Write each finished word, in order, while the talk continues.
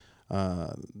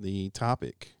the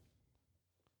topic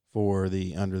for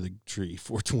the Under the Tree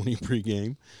 420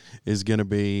 pregame is going to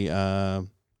be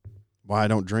why I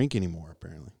don't drink anymore,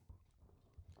 apparently.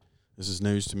 This is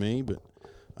news to me, but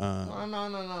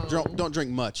No. don't drink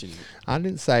much anymore. I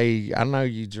didn't say I know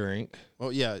you drink.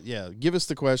 Well, yeah. Give us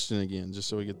the question again, just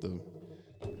so we get the...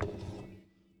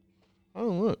 Oh,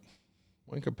 look.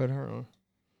 We could put her on.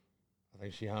 I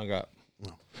think she hung up.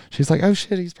 No. She's like, oh,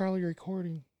 shit, he's probably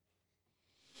recording.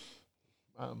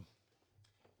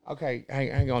 Okay,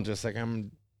 hang on just a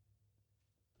second.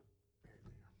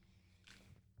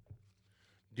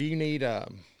 Do you need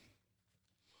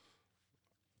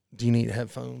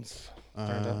headphones?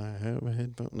 Turned up? I have a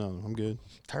headphone. No, I'm good.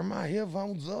 Turn my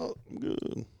headphones up. I'm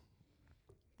good.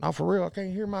 No, for real, I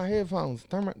can't hear my headphones.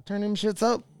 Turn them shits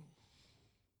up.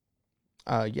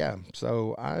 Yeah.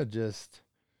 So I just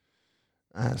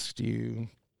asked you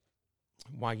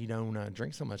why you don't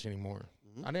drink so much anymore.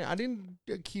 Mm-hmm. I didn't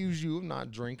accuse you of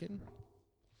not drinking.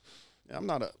 I'm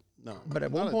not a But at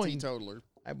I'm one not point, a teetotaler.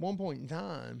 At one point in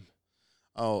time.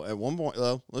 Oh, at one point.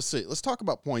 Well, let's see. Let's talk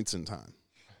about points in time.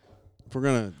 If we're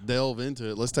gonna delve into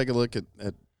it, let's take a look at.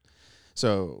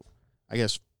 So, I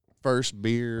guess first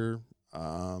beer.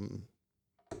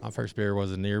 My first beer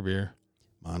was a near beer.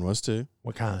 Mine was too.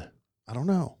 What kind? I don't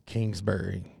know.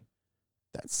 Kingsbury.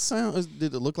 That sounds.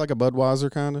 Did it look like a Budweiser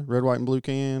kind of red, white, and blue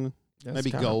can? That's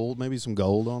Maybe kinda, gold. Maybe some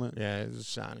gold on it. Yeah, it's a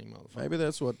shiny motherfucker. Maybe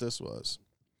that's what this was.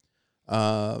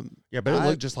 Yeah, but it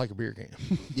looked just like a beer can.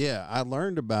 Yeah, I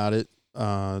learned about it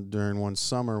during one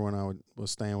summer when I was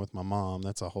staying with my mom.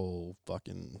 That's a whole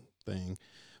fucking thing.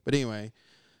 But anyway,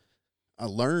 I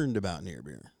learned about near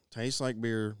beer. Tastes like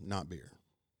beer, not beer.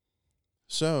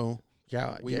 So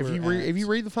Yeah, We if were you at-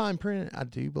 read the fine print, I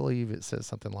do believe it says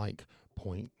something like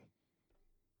point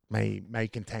may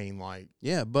contain like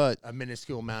yeah, but a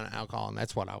minuscule amount of alcohol, and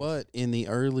that's what I was. but in the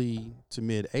early to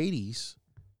mid '80s,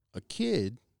 a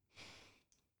kid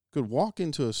could walk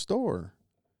into a store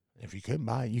If you couldn't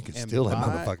buy it, you could And steal that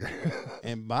buy- motherfucker.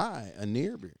 and buy a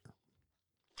near beer.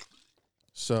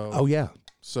 So Oh yeah,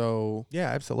 so yeah,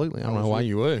 absolutely. I I don't know was why with-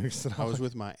 you would. I was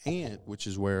with my aunt, which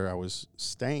is where I was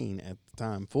staying at the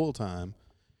time, full time,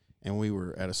 and we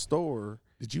were at a store,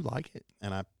 Did you like it?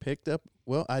 and I picked up.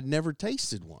 Well, I'd never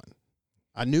tasted one.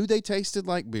 I knew they tasted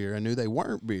like beer. I knew they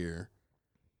weren't beer,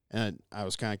 and I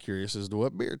was kind of curious as to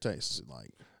what beer tasted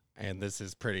like. And this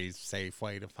is pretty safe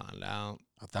way to find out.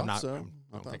 I thought so.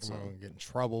 I don't think so. I'm going to get in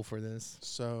trouble for this.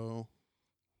 So,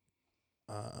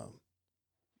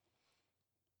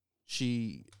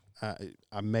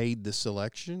 I made the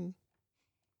selection.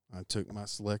 I took my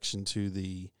selection to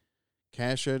the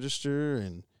cash register,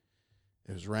 and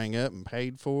it was rang up and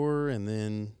paid for. And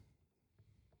then,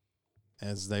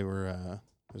 as we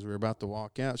were about to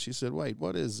walk out, she said, "Wait,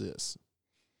 what is this?"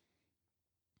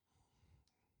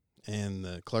 And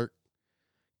the clerk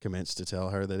commenced to tell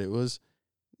her that it was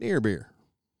near beer.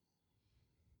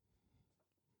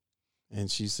 And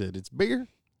she said, "It's beer?"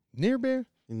 Near beer?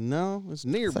 No, it's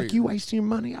near It's beer. like you wasting your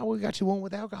money. I would have got you one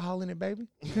with alcohol in it, baby.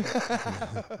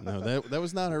 No, that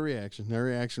was not her reaction. Her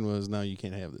reaction was, "No, you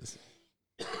can't have this."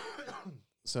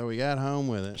 So we got home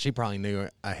with it. She probably knew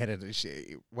ahead of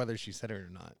whether she said it or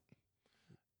not.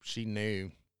 She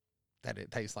knew that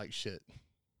it tastes like shit,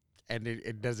 and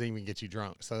it doesn't even get you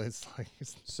drunk. So it's like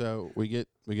So we get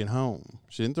home.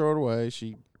 She didn't throw it away.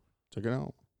 She took it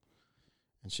home,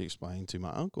 and she explained to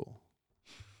my uncle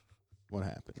what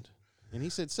happened. And he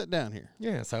said, "Sit down here."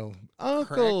 yeah. So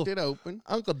Cracked it open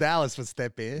Uncle Dallas would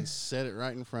step in. and set it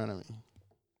right in front of me.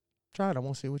 Try it. I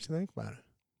want to see what you think about it.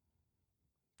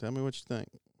 Tell me what you think.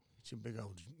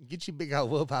 Get your big old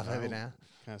whoop off of it No. now.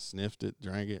 Kind of sniffed it,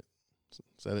 drank it,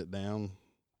 set it down.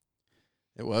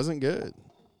 It wasn't good.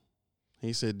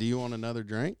 He said, "Do you want another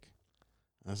drink?"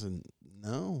 I said,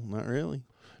 "No, not really."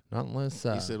 Not unless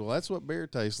He said, "Well, that's what beer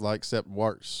tastes like, except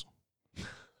worse." I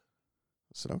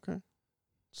said, "Okay."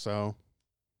 So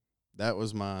that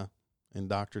was my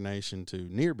indoctrination to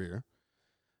near beer.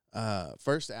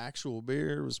 First actual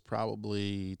beer was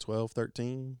probably 12,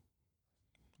 13.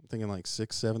 I'm thinking like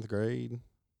 6th, 7th grade.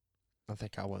 I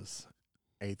think I was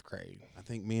 8th grade. I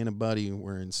think me and a buddy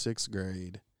were in 6th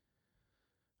grade.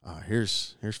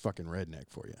 Here's fucking redneck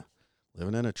for you.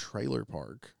 Living in a trailer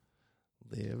park.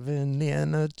 Living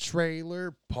in a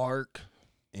trailer park.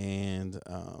 And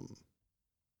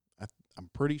I'm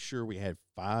pretty sure we had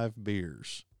 5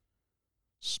 beers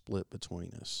split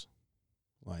between us.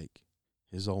 Like,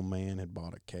 his old man had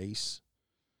bought a case,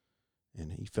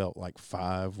 and he felt like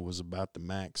 5 was about the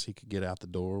max he could get out the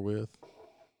door with.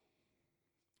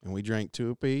 And we drank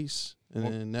 2 apiece, and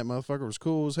then that motherfucker was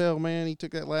cool as hell, man. He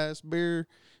took that last beer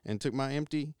and took my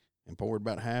empty and poured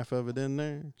about half of it in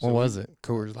there. What was it?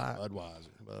 Coors Light.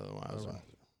 Budweiser.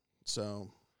 So,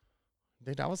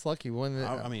 dude, I was lucky when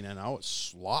I mean, and I was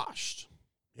sloshed.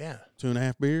 Yeah.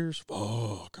 2.5 beers.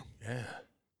 Fuck. Yeah.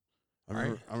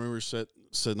 I remember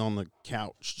sitting on the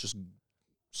couch, just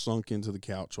sunk into the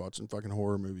couch watching fucking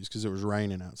horror movies because it was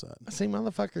raining outside. I see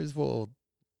motherfuckers will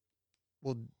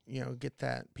get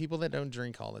that. People that don't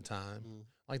drink all the time,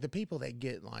 like the people that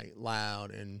get like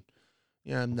loud and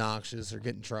obnoxious or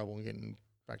get in trouble and getting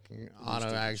fucking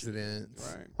auto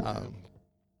accidents, right?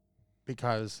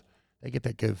 Because they get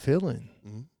that good feeling.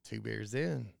 2 beers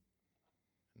in, and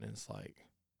then it's like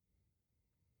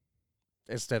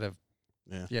instead of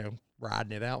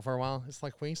riding it out for a while, it's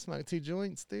like, we smoke 2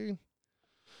 joints, dude.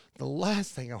 The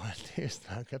last thing I want to do is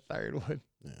smoke a third one.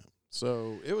 Yeah.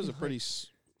 So it was a pretty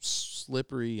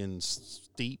slippery and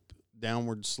steep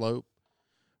downward slope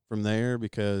from there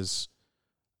because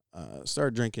I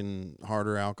started drinking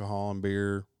harder alcohol and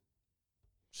beer,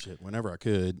 whenever I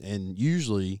could. And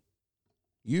usually,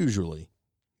 let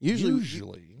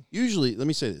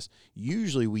me say this.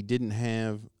 Usually we didn't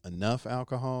have enough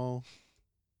alcohol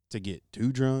to get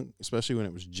too drunk, especially when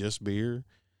it was just beer.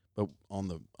 But on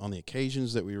the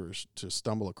occasions that we were to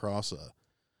stumble across a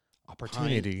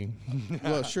opportunity,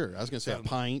 well, sure, I was gonna say a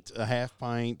pint, a half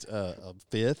pint, a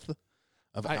fifth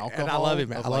of alcohol. And I love it,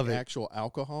 man. I love it. Actual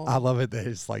alcohol. I love it that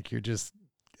it's like you're just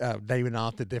naming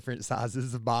off the different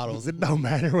sizes of bottles. It don't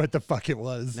matter what the fuck it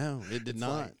was. No, it did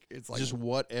not. It's like just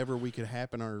whatever we could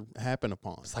happen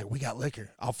upon. It's like, we got liquor.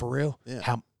 Oh, for real? Yeah.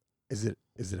 How is it?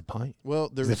 Is it a pint?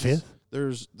 Well, is it fifth?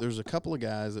 There's a couple of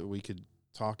guys that we could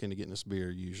talk into getting us beer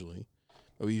usually,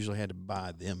 but we usually had to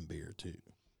buy them beer too.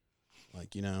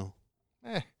 Like,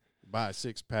 buy a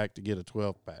 6-pack to get a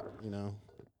 12-pack,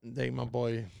 Dave, my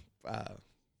boy,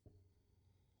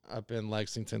 up in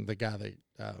Lexington, the guy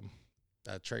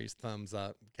that Trey's Thumbs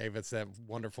Up gave us that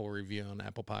wonderful review on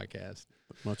Apple Podcast.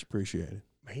 Much appreciated.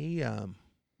 He,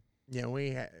 we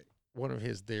had one of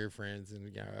his dear friends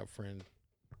and a friend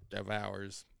of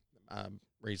ours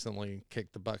recently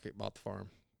kicked the bucket, bought the farm,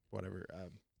 whatever.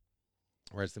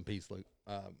 Rest in peace, Luke.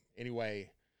 Anyway,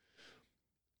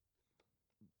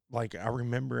 like I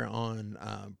remember on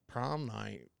prom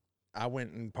night, I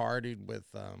went and partied with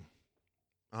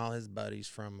all his buddies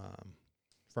from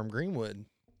Greenwood.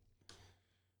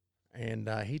 And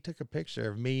he took a picture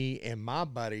of me and my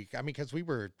buddy. I mean, because we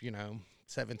were,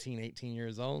 17, 18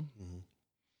 years old.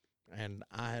 Mm-hmm. And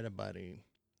I had a buddy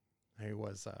who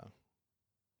was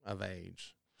of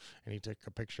age. And he took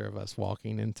a picture of us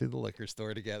walking into the liquor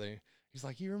store together. He's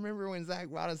like, you remember when Zach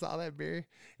brought us all that beer?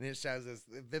 And it shows us,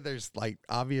 there's like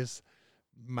obvious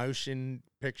motion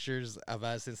pictures of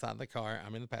us inside the car.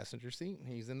 I'm in the passenger seat.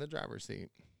 He's in the driver's seat.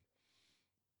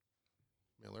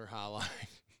 Miller High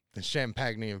Life. The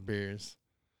champagne of beers.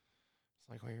 It's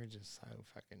like, we were just so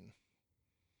fucking.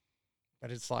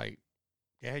 But it's like,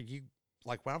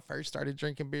 like when I first started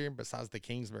drinking beer, besides the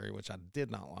Kingsbury, which I did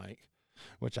not like,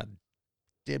 which I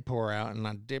did pour out, and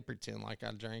I did pretend like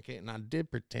I drank it, and I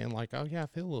did pretend like, oh yeah, I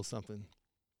feel a little something.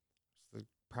 So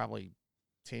probably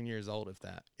 10 years old, if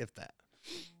that.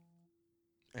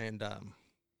 And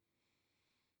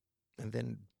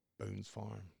then Boone's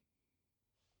Farm.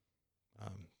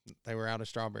 They were out of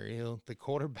Strawberry Hill. The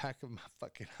quarterback of my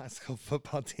fucking high school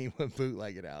football team would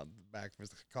bootleg it out the back of his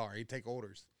car. He'd take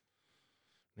orders.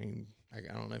 I mean, I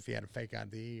don't know if he had a fake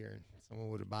ID or someone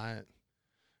would buy it.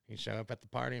 He'd show up at the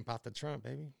party and pop the trunk,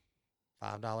 baby.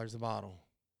 $5 a bottle.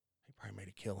 He probably made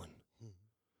a killing.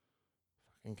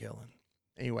 Fucking killing.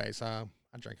 Anyway, so I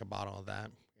drank a bottle of that.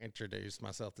 Introduced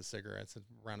myself to cigarettes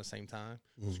around the same time.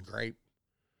 It was a great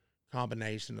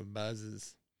combination of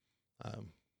buzzes. Of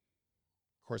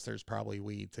course, there's probably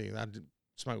weed too. I did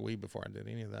smoke weed before I did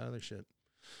any of that other shit.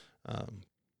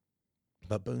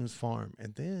 But Boone's Farm.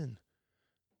 And then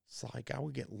it's like I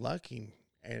would get lucky.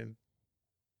 And,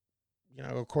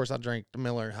 of course, I drank the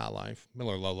Miller High Life,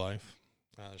 Miller Low Life,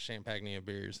 champagne of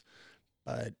beers.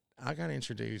 But I got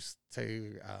introduced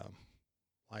to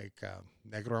Negro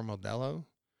Modelo,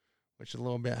 which is a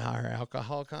little bit higher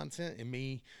alcohol content. And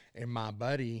me and my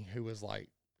buddy, who was like,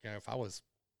 if I was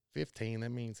 15, that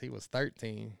means he was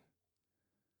 13.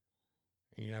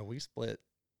 We split,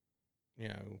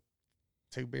 2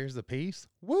 beers apiece.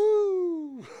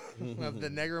 Woo! Of the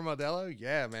Negro Modelo.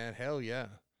 Yeah, man. Hell yeah.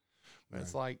 But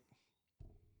It's like,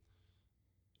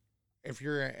 if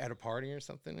you're at a party or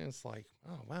something, it's like,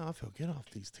 oh, wow, I feel good off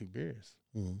these 2 beers.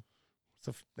 Mm-hmm.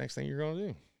 What's the next thing you're going to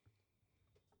do?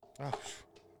 Oh,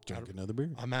 drink another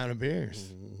beer. I'm out of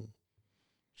beers. Mm-hmm.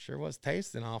 Sure was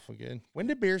tasting awful good. When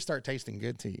did beer start tasting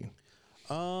good to you?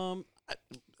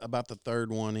 About the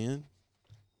third one in.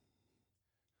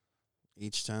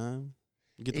 each time.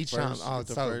 You get Each the time, first, oh, get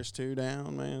the so- first two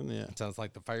down, man. Yeah. It sounds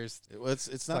like the first.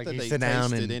 It's not like that you they sit down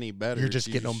tasted and any better. you're just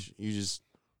you getting 'em-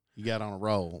 you got on a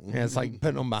roll. Yeah, it's like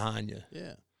putting them behind you.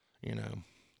 yeah. You know.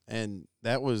 And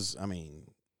that was, I mean,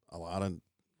 a lot of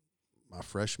my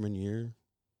freshman year.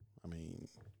 I mean,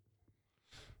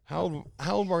 How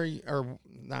old were you, or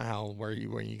not how old were you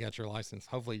when you got your license?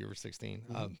 Hopefully you were 16.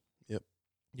 Mhm. Yep.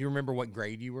 You remember what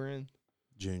grade you were in?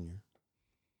 junior.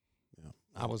 Yeah.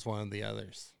 I was one of the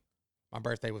others. My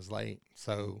birthday was late,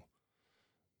 so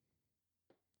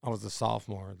I was a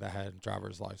sophomore that had a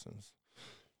driver's license.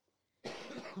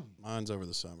 Mine's over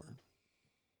the summer.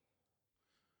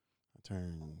 I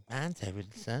turned Mine's over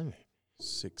the summer.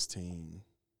 16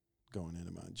 going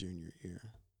into my junior year.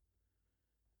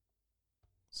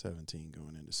 17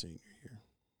 going into senior year.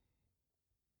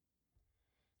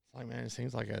 It's like, man, it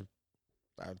seems like a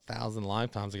 1,000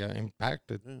 lifetimes ago.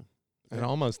 Impacted. Yeah. It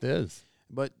almost is.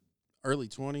 But early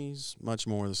 20s, much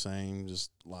more the same,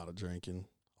 just a lot of drinking.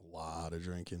 A lot of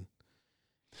drinking.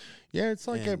 Yeah, it's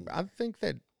like And- I think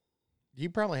that you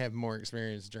probably have more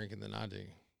experience drinking than I do.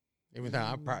 Even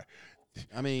though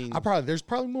I mean, there's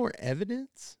probably more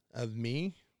evidence of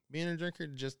me being a drinker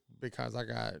just because I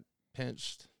got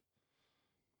pinched.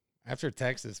 After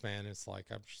Texas, man, it's like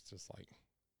I'm just like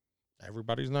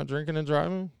everybody's not drinking and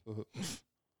driving.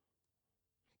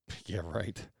 Yeah,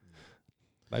 right.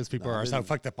 Those people No, are I've so been-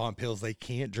 fucked up on pills they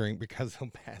can't drink because they'll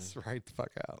pass right the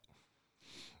fuck out.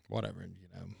 Whatever, you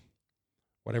know.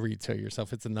 Whatever you tell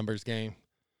yourself, it's a numbers game.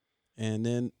 and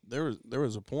then there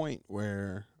was a point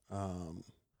where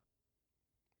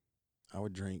I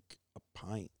would drink a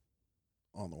pint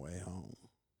on the way home,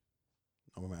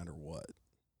 no matter what,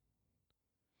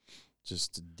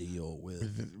 just to deal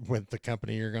With the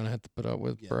company you're going to have to put up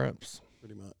with, Yeah. perhaps.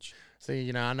 pretty much. See,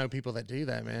 you know, I know people that do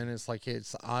that, man. It's like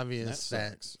it's That obvious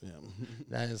that sucks. Yeah.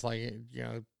 that is like, you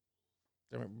know,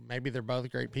 maybe they're both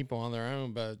great people on their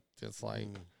own, but it's like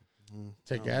Mhm.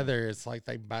 together, it's like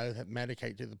they both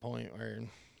medicate to the point where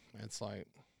it's like,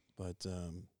 But I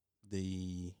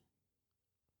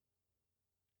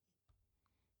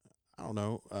don't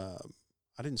know.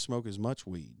 I didn't smoke as much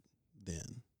weed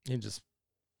then. you just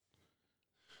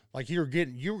like you were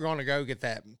going to go get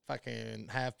that fucking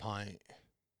half pint.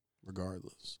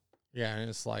 Regardless. Yeah, and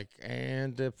it's like,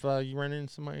 and if you run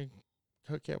into somebody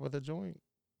hook you up with a joint,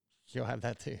 you'll have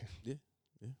that too.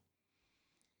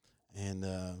 And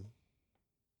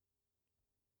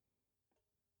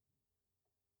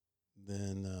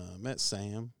then met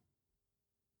Sam.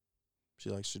 She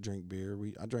likes to drink beer.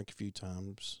 I drank a few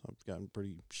times. I've gotten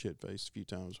pretty shit faced a few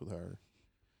times with her.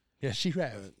 Yes, you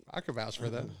have. I could vouch for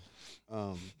that.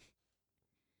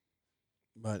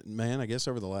 But man, I guess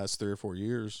over the last 3 or 4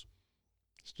 years,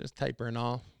 It's just tapering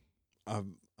off.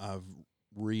 I've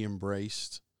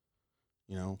re-embraced,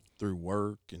 through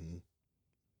work and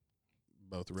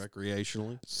both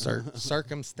recreationally.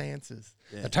 Circumstances.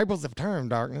 Yeah. The tables have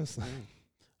turned, darkness.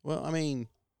 Well, I mean,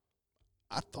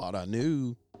 I thought I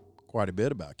knew quite a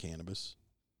bit about cannabis,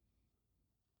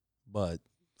 but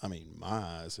I mean, my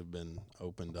eyes have been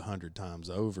opened 100 times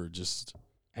over. Just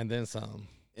And then some.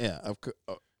 yeah,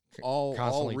 all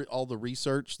Constantly. all the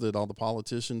research that all the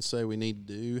politicians say we need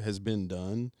to do has been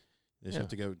done. You just Yeah. have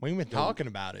to go. We've been go- talking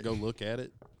about it. Go look at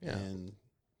it Yeah. and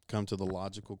come to the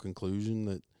logical conclusion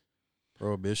that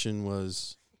prohibition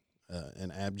was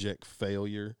an abject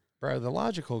failure. Bro, the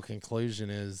logical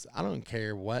conclusion is I don't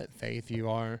care what faith you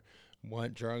are,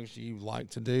 what drugs you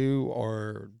like to do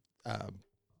or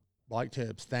like to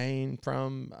abstain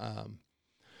from,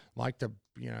 like to,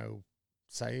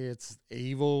 say it's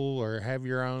evil or have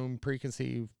your own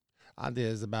preconceived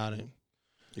ideas about it.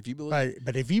 If you believe,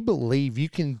 But if you believe you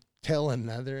can tell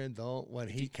another adult what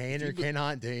he can if you or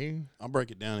cannot do, I'll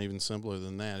break it down even simpler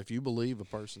than that. If you believe a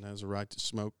person has a right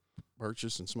to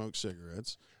purchase and smoke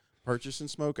cigarettes, purchase and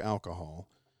smoke alcohol,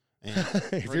 and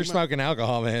if you're smoking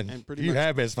alcohol, man, and pretty you much-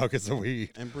 have been smoking some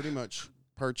weed. and pretty much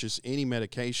purchase any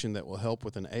medication that will help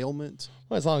with an ailment.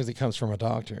 Well, as long as it comes from a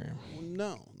doctor.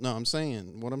 No, what I'm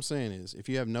saying is if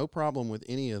you have no problem with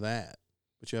any of that,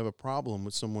 but you have a problem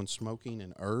with someone smoking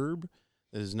an herb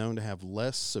that is known to have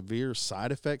less severe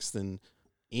side effects than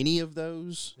any of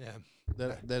those Yeah.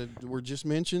 that were just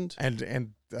mentioned.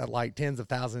 And like tens of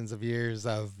thousands of years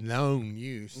of known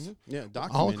use. Yeah, All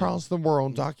documented. across the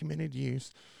world, documented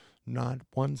use, not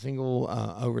one single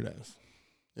overdose.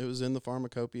 It was in the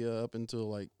pharmacopoeia up until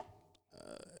like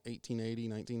 1880,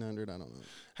 1900. I don't know.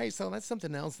 Hey, so that's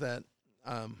something else that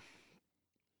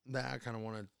that I kind of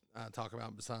want to talk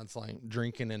about besides like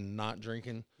drinking and not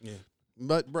drinking. Yeah.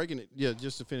 But breaking it,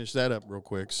 just to finish that up real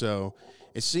quick. So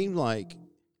it seemed like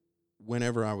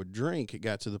whenever I would drink, it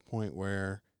got to the point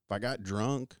where if I got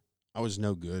drunk, I was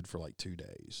no good for like 2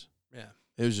 days. Yeah.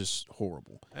 It was just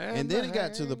horrible. And then it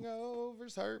got to the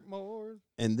hangovers hurt more.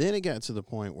 And then it got to the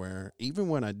point where even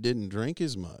when I didn't drink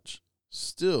as much,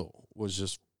 still was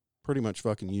just pretty much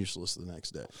fucking useless the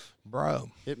next day. Bro,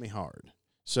 Hit me hard.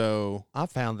 So I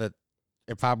found that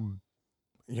if I,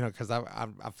 because I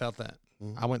felt that.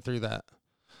 I went through that.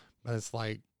 But it's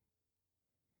like,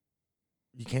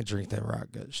 you can't drink that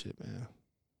rock gut shit, man.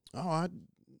 Oh, I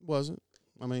wasn't.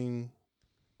 I mean,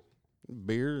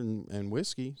 beer and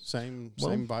whiskey, same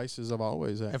vices I've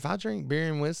always had. If I drink beer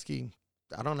and whiskey,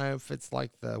 I don't know if it's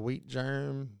like the wheat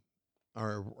germ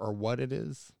or what it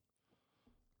is.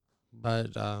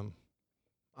 But I'm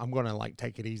going to like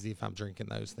take it easy if I'm drinking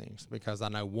those things because I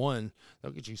know one,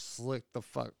 they'll get you slick the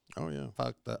fuck. Oh yeah.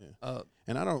 Fucked up.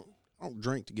 And I don't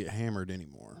drink to get hammered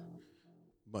anymore.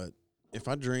 But if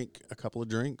I drink a couple of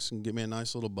drinks and get me a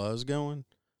nice little buzz going,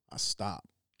 I stop.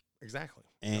 Exactly.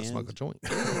 And smoke a joint.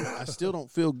 I still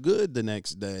don't feel good the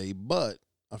next day, but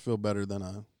I feel better than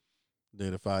I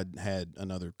did if I'd had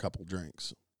another couple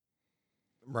drinks.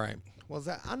 Right. Well,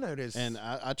 I noticed. And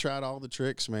I tried all the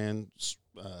tricks, man.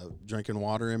 Drinking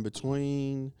water in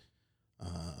between,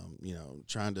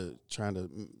 trying to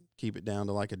keep it down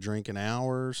to like a drink an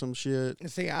hour or some shit.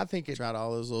 See, I think Tried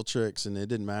all those little tricks, and it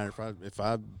didn't matter if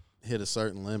I hit a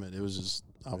certain limit. It was just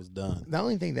I was done. The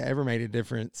only thing that ever made a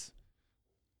difference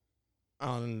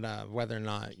on whether or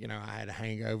not I had a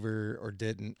hangover or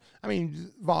didn't. I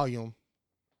mean, volume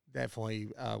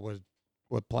definitely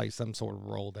would play some sort of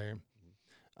role there.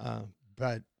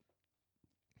 But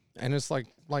it's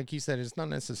like you said, it's not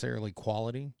necessarily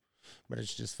quality, but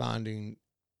it's just finding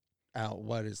out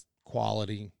what is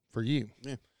quality for you.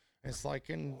 Yeah. It's like,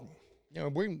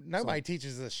 nobody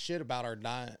teaches us shit about our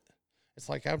diet. It's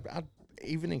like, I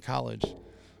even in college,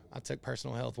 I took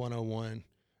Personal Health 101.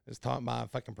 It was taught by a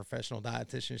fucking professional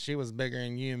dietitian. She was bigger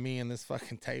than you and me in this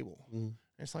fucking table. Mm.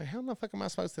 It's like, how the fuck am I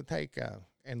supposed to take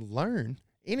and learn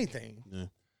anything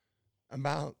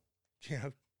about,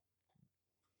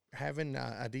 having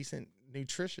a decent,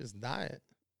 nutritious diet?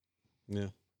 Yeah.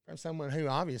 From someone who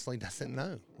obviously doesn't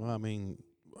know. Well, I mean,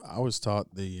 I was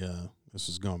taught this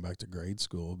was going back to grade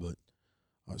school, but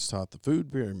I was taught the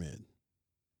food pyramid.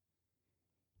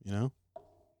 Yeah.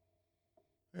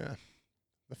 The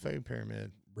food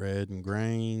pyramid. Bread and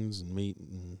grains and meat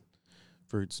and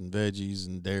fruits and veggies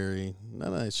and dairy.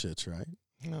 None of that shit's right.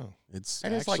 No. It's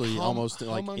actually almost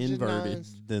like inverted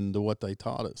than what they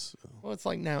taught us. Well, it's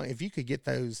like now, if you could get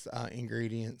those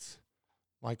ingredients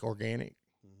like organic,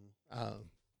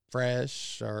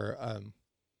 fresh, or,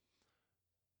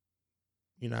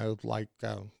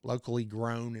 locally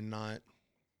grown and not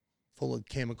full of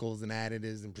chemicals and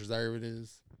additives and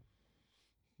preservatives,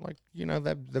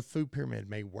 that the food pyramid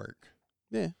may work.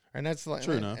 Yeah. And that's like,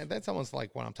 true enough. And that's almost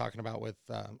like what I'm talking about with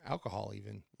alcohol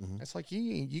even. Mm-hmm. It's like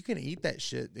you can eat that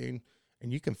shit, dude,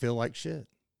 and you can feel like shit.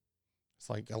 It's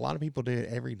like a lot of people do it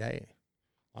every day.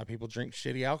 A lot of people drink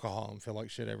shitty alcohol and feel like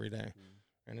shit every day.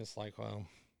 Mm-hmm. And it's like, well,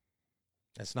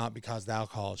 it's not because the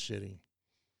alcohol is shitty.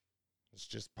 It's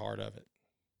just part of it.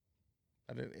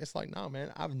 But it's like, no,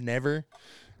 man, I've never,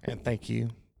 and thank you,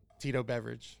 Tito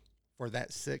Beverage, for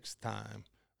that 6th time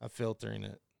of filtering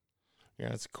it.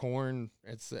 It's corn.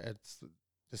 It's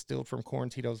distilled from corn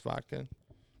Tito's vodka,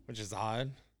 which is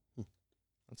odd.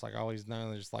 It's like I always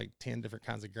know there's like 10 different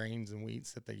kinds of grains and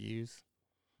wheats that they use.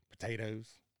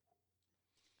 Potatoes,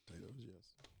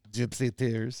 yes. Gypsy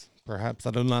tears, perhaps.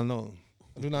 I do not know.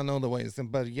 I do not know the ways.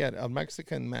 But yet, a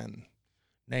Mexican man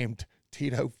named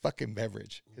Tito fucking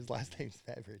Beverage. His last name's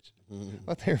Beverage. Mm-hmm.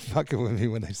 What they were fucking with me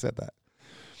when they said that.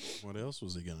 What else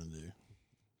was he gonna do?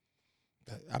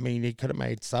 I mean, he could have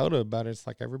made soda, but it's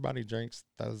like everybody drinks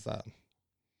those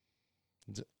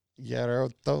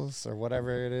Jarrotos or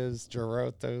whatever it is,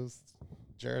 Jarrotos,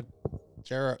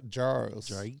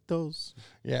 Jarritos.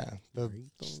 Yeah,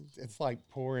 it's like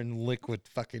pouring liquid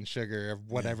fucking sugar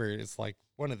of whatever. Yeah. It's like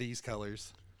one of these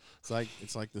colors.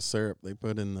 It's like the syrup they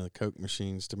put in the Coke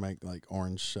machines to make like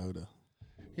orange soda.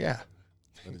 Yeah.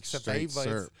 But it's straight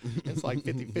syrup. It's like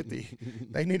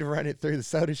 50-50. They need to run it through the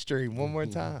soda stream one more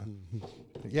time.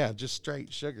 Yeah, just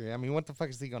straight sugar. I mean, what the fuck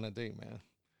is he going to do, man?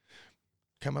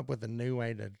 Come up with a new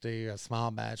way to do a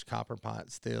small batch copper pot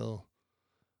still.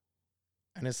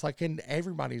 And it's like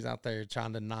everybody's out there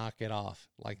trying to knock it off.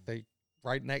 Like they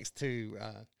right next to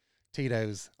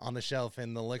Tito's on the shelf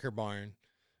in the liquor barn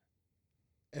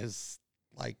is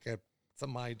like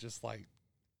somebody just like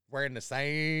wearing the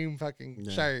same fucking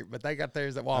Yeah. shirt, but they got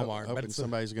theirs at Walmart. But Hoping it's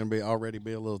somebody's going to already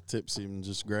be a little tipsy and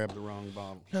just grab the wrong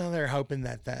bottle. no, they're hoping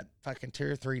that fucking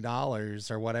 $2 or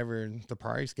 $3 or whatever the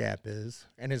price gap is,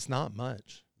 and it's not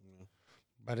much. Yeah.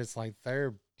 But it's like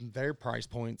their price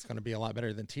point's going to be a lot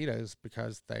better than Tito's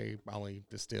because they only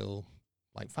distill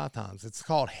like 5 times. It's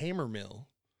called Hammer Mill.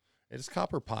 It is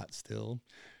copper pot still.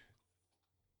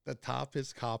 The top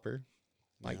is copper,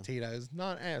 like Yeah. Tito's,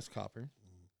 not as copper.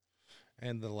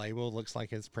 And the label looks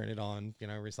like it's printed on,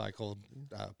 recycled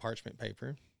parchment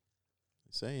paper.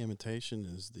 They say imitation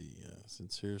is the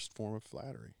sincerest form of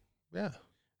flattery. Yeah.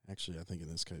 Actually, I think in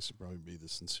this case it'd probably be the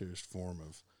sincerest form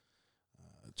of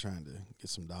trying to get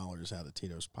some dollars out of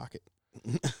Tito's pocket.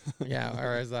 Yeah,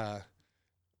 or as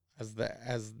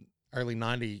early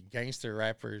 90 gangster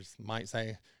rappers might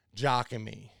say, jocking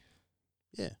me.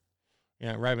 Yeah.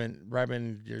 Yeah,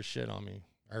 rubbing your shit on me.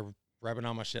 Or rubbing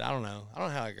on my shit. I don't know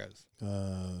how it goes.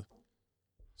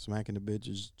 Smacking the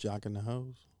bitches, jocking the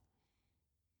hoes.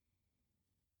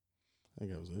 I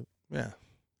think that was it. Yeah.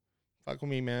 Fuck with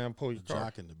me, man. I'll pull your car.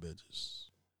 Jocking the bitches,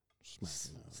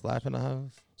 smacking the hoes. Slapping the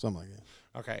hose. Something like that.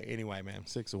 Okay, anyway, man.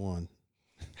 6 of one.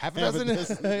 Half a dozen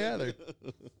the other.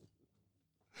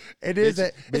 It is.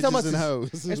 It's Bitches almost and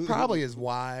hoes. it's probably as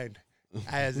wide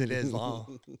as it is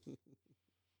long.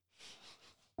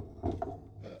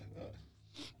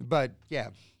 But yeah,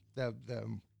 the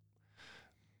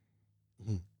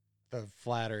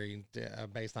flattery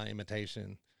based on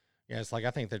imitation. Yeah, it's like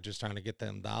I think they're just trying to get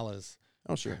them dollars.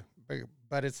 Oh, sure.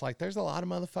 But it's like there's a lot of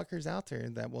motherfuckers out there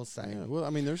that will say Yeah, well, I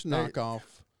mean, there's knockoff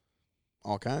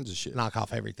all kinds of shit. knock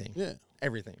off everything. Yeah.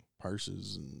 Everything.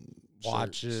 Purses and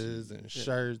Watches and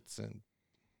shirts and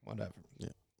whatever. Yeah.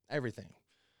 Everything.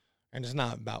 And it's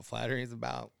not about flattery, it's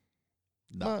about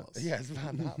dollars. yeah, it's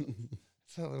about dollars.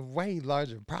 So a way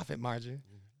larger profit margin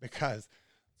because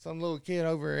some little kid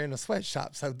over in a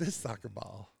sweatshop sold this soccer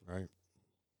ball. Right.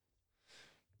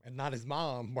 And not his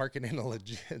mom working in a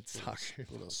legit soccer.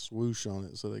 Put a swoosh on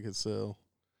it so they could sell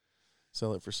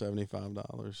it for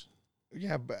 $75.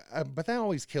 Yeah, but that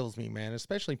always kills me, man.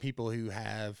 Especially people who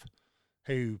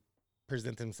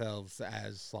present themselves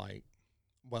as like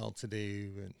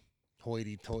well-to-do and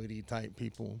hoity-toity type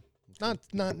people.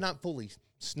 Not fully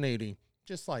snooty,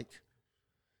 just like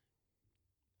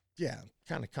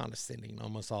kind of condescending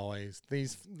almost always.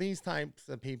 These types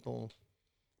of people,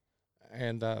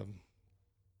 and kind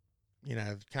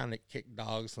of kick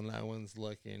dogs when no one's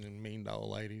looking and mean to old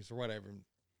ladies or whatever.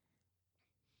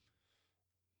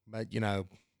 But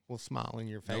will smile in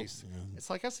your face. Nope. Yeah. It's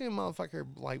like I see a motherfucker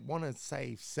like want to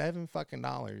save $7 fucking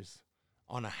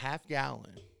on a half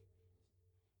gallon.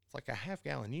 It's like a half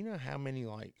gallon. You know how many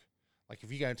like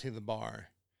if you go to the bar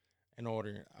and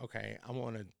order, okay, I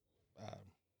want a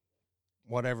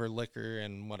whatever liquor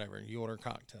and whatever. You order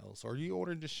cocktails or you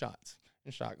order just shots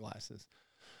and shot glasses.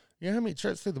 You know how many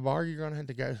trips to the bar you're gonna have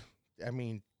to go? I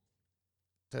mean,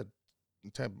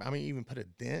 even put a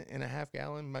dent in a half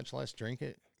gallon, much less drink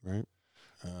it. Right.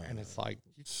 And it's like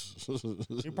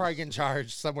you're probably getting charged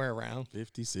somewhere around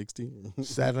 50, 60.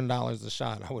 $7 a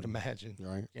shot, I would imagine.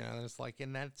 Right. It's like,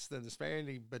 and that's the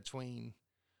disparity between.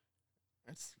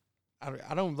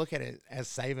 I don't look at it as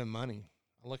saving money.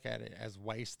 I look at it as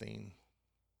wasting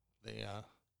the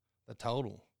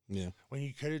total. Yeah. When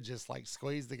you could have just like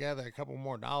squeezed together a couple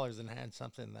more dollars and had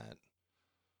something that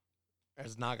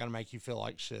is not going to make you feel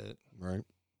like shit. Right.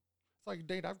 It's like,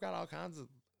 dude, I've got all kinds of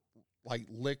like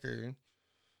liquor.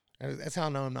 And that's how I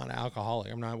know I'm not an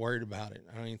alcoholic. I'm not worried about it.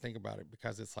 I don't even think about it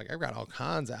because it's like I've got all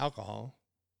kinds of alcohol,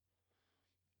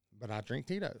 but I drink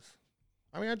Tito's.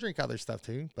 I mean, I drink other stuff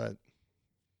too, but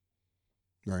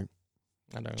Right.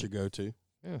 I don't. What you go to?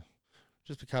 Yeah.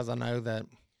 Just because I know that.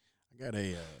 I got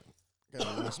a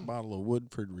nice bottle of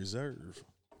Woodford Reserve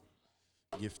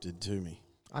gifted to me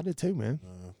I did too, man.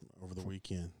 over the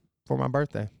weekend. For my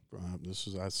birthday. This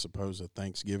is, I suppose, a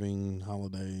Thanksgiving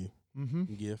holiday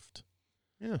gift.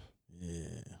 Yeah.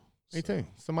 Yeah. Me too.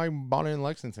 Somebody bought it in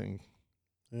Lexington.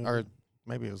 Yeah, Or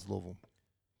maybe it was Louisville.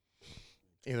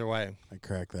 Either way. I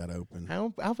cracked that open.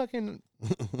 How fucking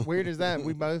weird is that?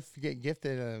 We both get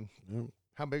gifted Yep.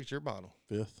 how big's your bottle?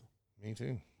 5th. Me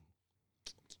too.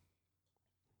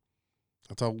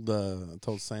 I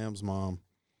told Sam's mom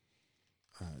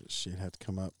she'd have to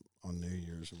come up on New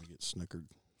Year's and we get snookered.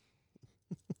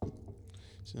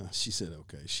 She said,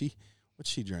 okay. What'd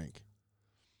she drink?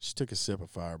 She took a sip of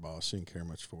Fireball. She didn't care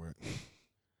much for it.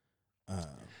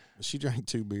 She drank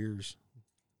 2 beers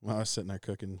while I was sitting there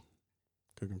cooking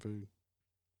food.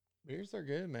 Beers are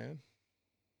good, man.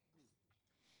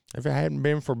 If it hadn't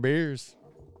been for beers,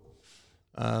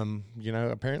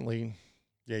 apparently,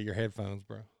 yeah, your headphones,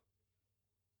 bro.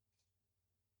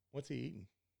 What's he eating?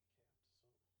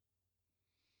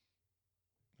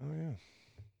 Oh, yeah.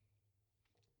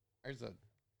 There's a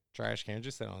trash can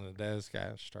just sitting on the desk,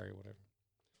 ashtray, whatever.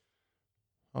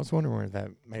 I was wondering where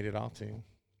that made it off to.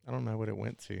 I don't know what it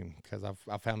went to because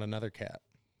I found another cap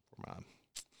for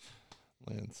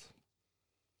my lens.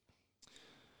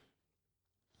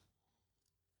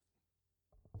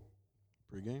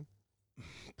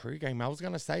 Pre-game. I was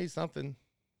going to say something.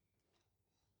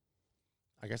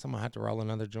 I guess I'm going to have to roll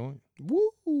another joint.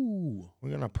 Woo! We're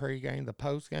going to pre-game the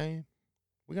post-game.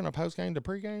 We're going to post-game the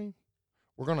pre-game.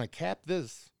 We're going to cap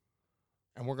this,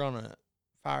 and we're going to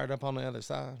fire it up on the other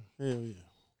side. Hell yeah.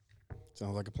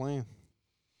 Sounds like a plan.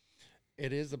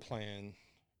 It is a plan.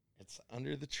 It's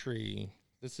under the tree.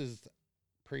 This is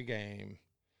pre-game.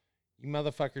 You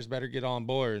motherfuckers better get on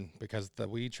board because the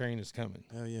weed train is coming.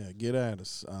 Hell yeah. Get at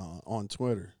us on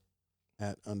Twitter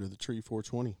at Under the Tree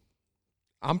 420.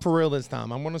 I'm for real this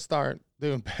time. I'm going to start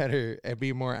doing better and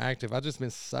be more active. I've just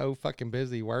been so fucking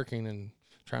busy working and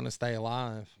trying to stay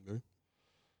alive. Okay.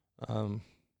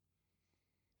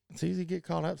 It's easy to get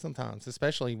caught up sometimes,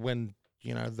 especially when,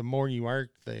 you know, the more you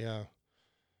work, the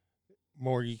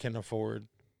more you can afford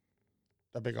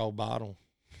a big old bottle.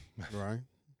 Right.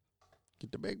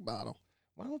 Get the big bottle.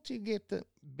 Why don't you get the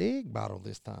big bottle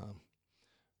this time?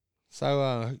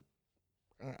 So,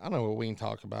 I know what we can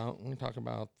talk about. We can talk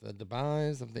about the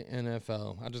demise of the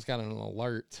NFL. I just got an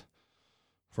alert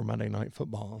for Monday Night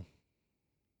Football.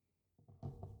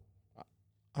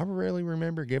 I rarely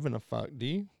remember giving a fuck. Do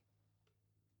you?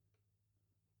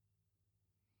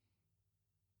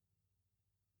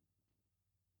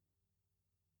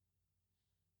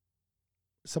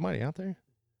 Somebody out there?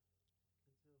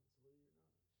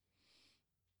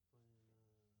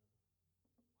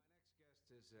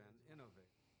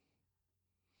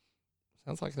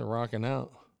 Sounds like they're rocking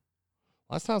out.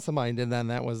 Last time somebody did that,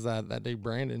 and that was that dude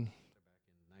Brandon.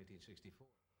 Back in 1964.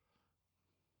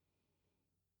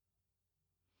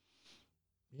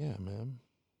 Yeah, man.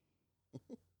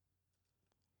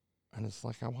 And it's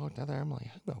like I walked out there, I'm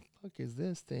like, who the fuck is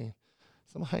this thing?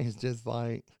 Somebody's just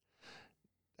like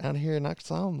out here, and I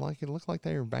saw them like it looked like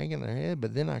they were banging their head,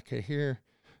 but then I could hear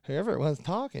whoever it was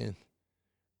talking.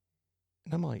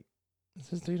 And I'm like, is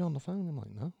this dude on the phone? I'm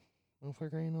like, no.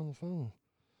 Motherfucker ain't on the phone.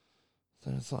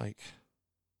 So it's like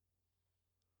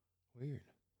weird.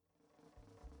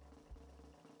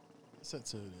 I guess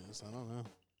that's who it is. I don't know.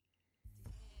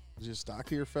 Is he a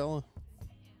stockier fella?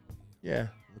 Yeah.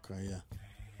 Okay,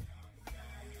 yeah.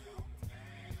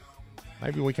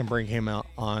 Maybe we can bring him out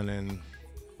on and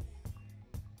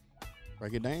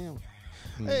Break it down.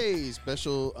 Hey,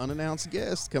 special unannounced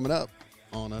guest coming up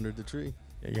on Under the Tree.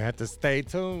 you have to stay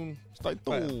tuned. Stay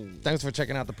tuned. Thanks for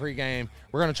checking out the pregame.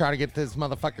 We're going to try to get this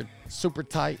motherfucker super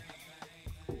tight.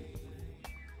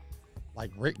 Like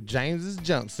Rick James's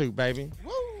jumpsuit, baby.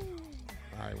 Woo!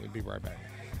 All right, we'll be right back.